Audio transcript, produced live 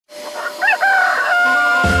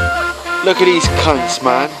Look at these cunts,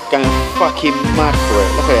 man. Going fucking mad for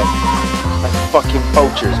it. Look at them. They're fucking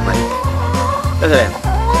vultures, mate. Look at them.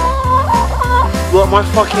 What, my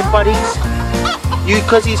fucking buddies?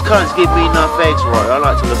 Because these cunts give me enough eggs, right, I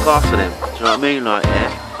like to look after them. Do you know what I mean? Like,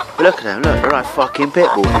 yeah. But look at them, look, they're like fucking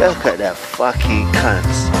pitbull. Look at them fucking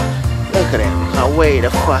cunts. Look at them. Can't wait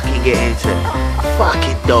to fucking get into it.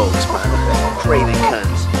 Fucking dogs, man. Look at them craving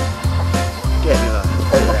cunts. Get me like,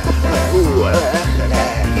 look at that. Ooh, look at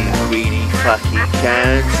that. You greedy fucking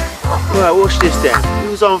cunts. Right, watch this then. He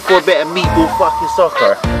was on for a bit of meatball fucking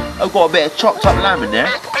soccer. I've got a bit of chopped up lamb in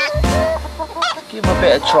there. Give him a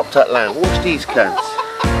bit of chopped up lamb. Watch these cunts.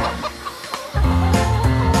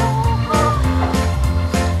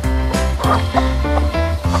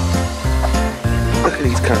 Look at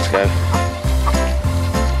these cunts go.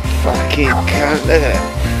 Fucking cunt. Look at them.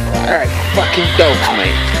 Alright, fucking dogs,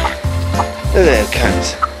 mate. Look at them cunts.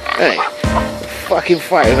 Hey, fucking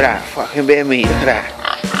fight over that fucking bit of meat. Look at that.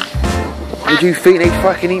 Would you think they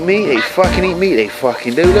fucking eat meat? They fucking eat meat. They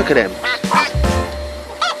fucking do. Look at them.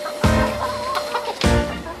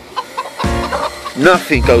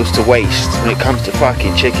 Nothing goes to waste when it comes to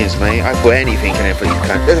fucking chickens, mate. I put anything in there for these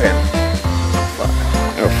cunts. Look at them. Fuck.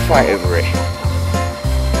 They're a fight over it.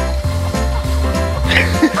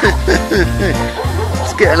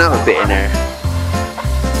 Let's get another bit in there.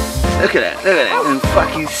 Look at that, look at that. And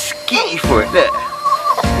fucking skitty for it, look.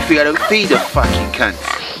 You think I don't feed the fucking cunts?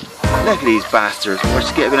 Look at these bastards.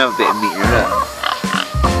 Let's get another bit of meat in there, look.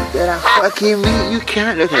 Look at that fucking meat, you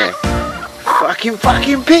can't. Look at that.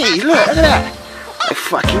 Fucking piggies, look at that. They're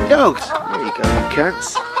fucking dogs. There you go, you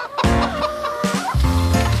cunts.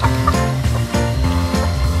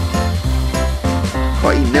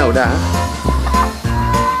 Quite you nailed that.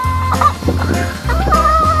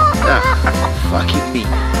 Fucking meat.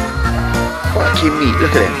 Fucking meat,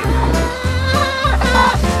 look at them.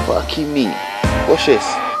 Fucking meat. Watch this.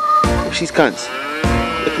 Watch these cunts.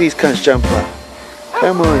 Look at these cunts jump up.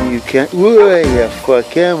 Come on, you cunt. Whoa, you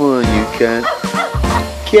fuck. Come on, you cunt.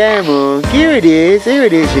 Come on. Here it is,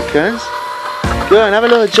 you cunts. Go on, have a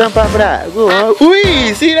little jump up for that. Go on.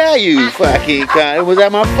 Whee! See that, you fucking cunt? It was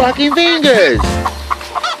at my fucking fingers.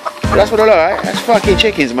 That's what I like. That's fucking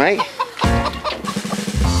chickens, mate.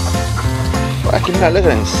 Fucking hell, look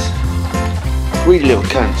at this. Greedy little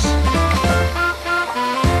cunts.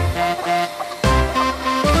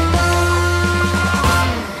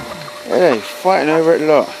 Hey, fighting over it a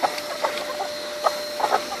lot.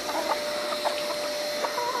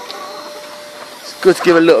 It's good to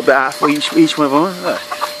give a little bit out for each one of them. Look.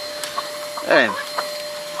 Hey.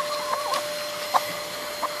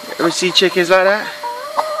 Ever see chickens like that?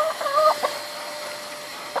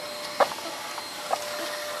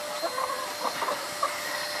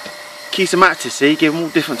 Keeps them active, see? Give them all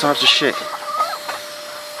different types of shit.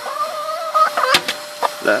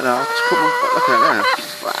 Look, I'll just put my, look at that.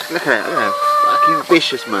 Fuck, look at that. Fucking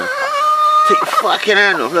vicious, man. Take your fucking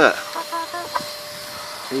hand off, look.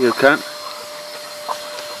 There you go, cunt.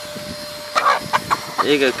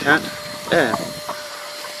 There you go, cunt. There.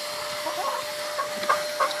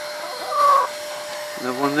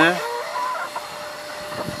 Another one there.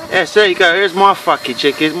 Yes, there you go. Here's my fucking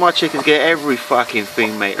chickens. My chickens get every fucking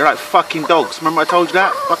thing, mate. They're like fucking dogs. Remember I told you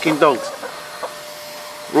that? Fucking dogs.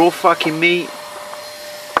 Raw fucking meat.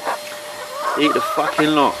 Eat the fucking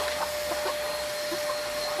lot.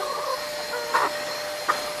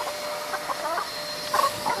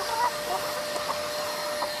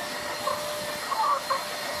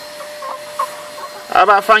 How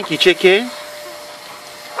about thank you, chicken?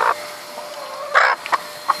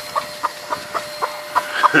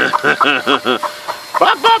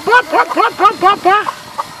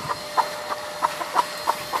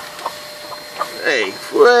 Hey,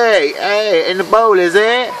 wait, hey, in the bowl is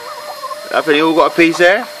it? I think you all got a piece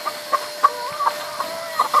there.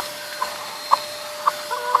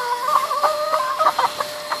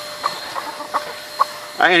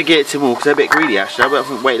 I ain't gonna get it to them all because they're a bit greedy actually. I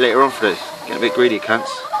think wait later on for this. Getting a bit greedy, cunts.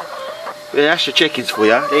 But yeah, that's your chickens for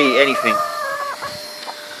you. They eat anything.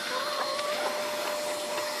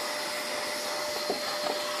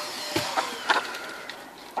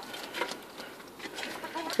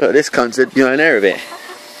 Look, this cunt's behind there a bit.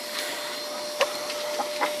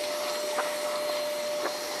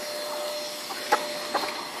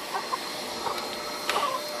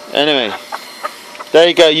 Anyway, there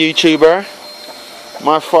you go, YouTuber.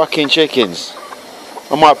 My fucking chickens.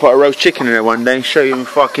 I might put a roast chicken in there one day and show you them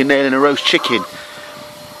fucking nailing a roast chicken.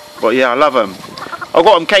 But yeah, I love them. I've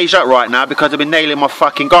got them caged up right now because I've been nailing my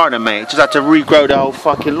fucking garden, mate. Just had to regrow the whole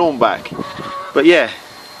fucking lawn back. But yeah.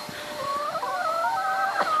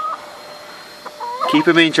 Keep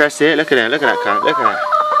him interested. Look at that. Look at that cunt. Look at that.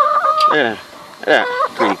 Look at that. Look at that.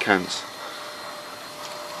 Greedy cunts.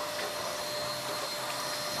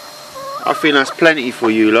 I think that's plenty for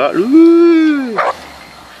you lot. Ooh.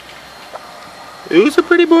 Who's a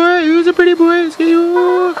pretty boy? Who's a pretty boy? Let's get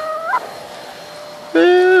you.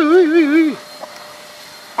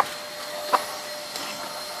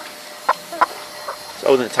 It's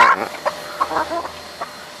holding it tight, that.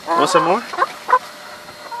 Want some more?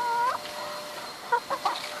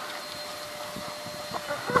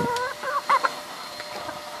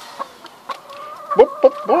 Boop,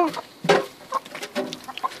 boop, boop.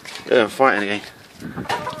 Yeah, I'm fighting again.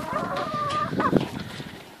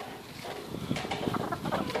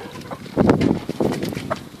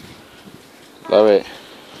 Love it.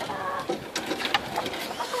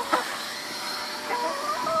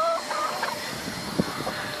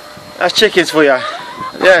 That's chickens for you.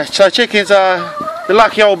 Yeah, so chickens are the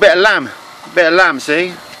lucky old bit of lamb. Bit of lamb,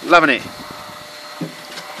 see? Loving it.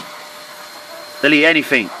 They'll eat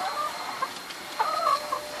anything.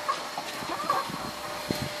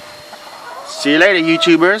 See you later,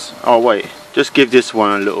 YouTubers. Oh wait, just give this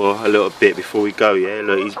one a little bit before we go. Yeah,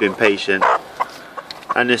 look, he's been patient,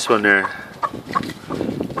 and this one there.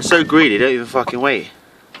 They're so greedy, they don't even fucking wait.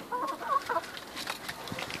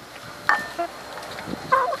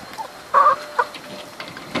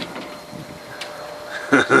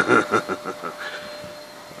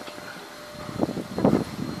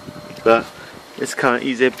 But this cunt,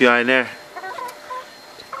 he's in behind there.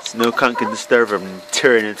 So no cunt can disturb him and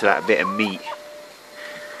turn into that bit of meat.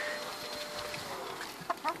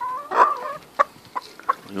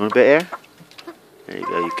 You want a bit here? There you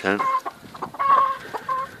go, you cunt.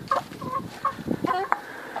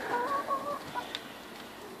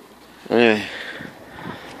 Anyway,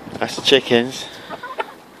 that's the chickens.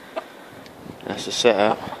 That's the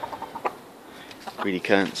setup. Greedy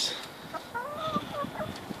cunts.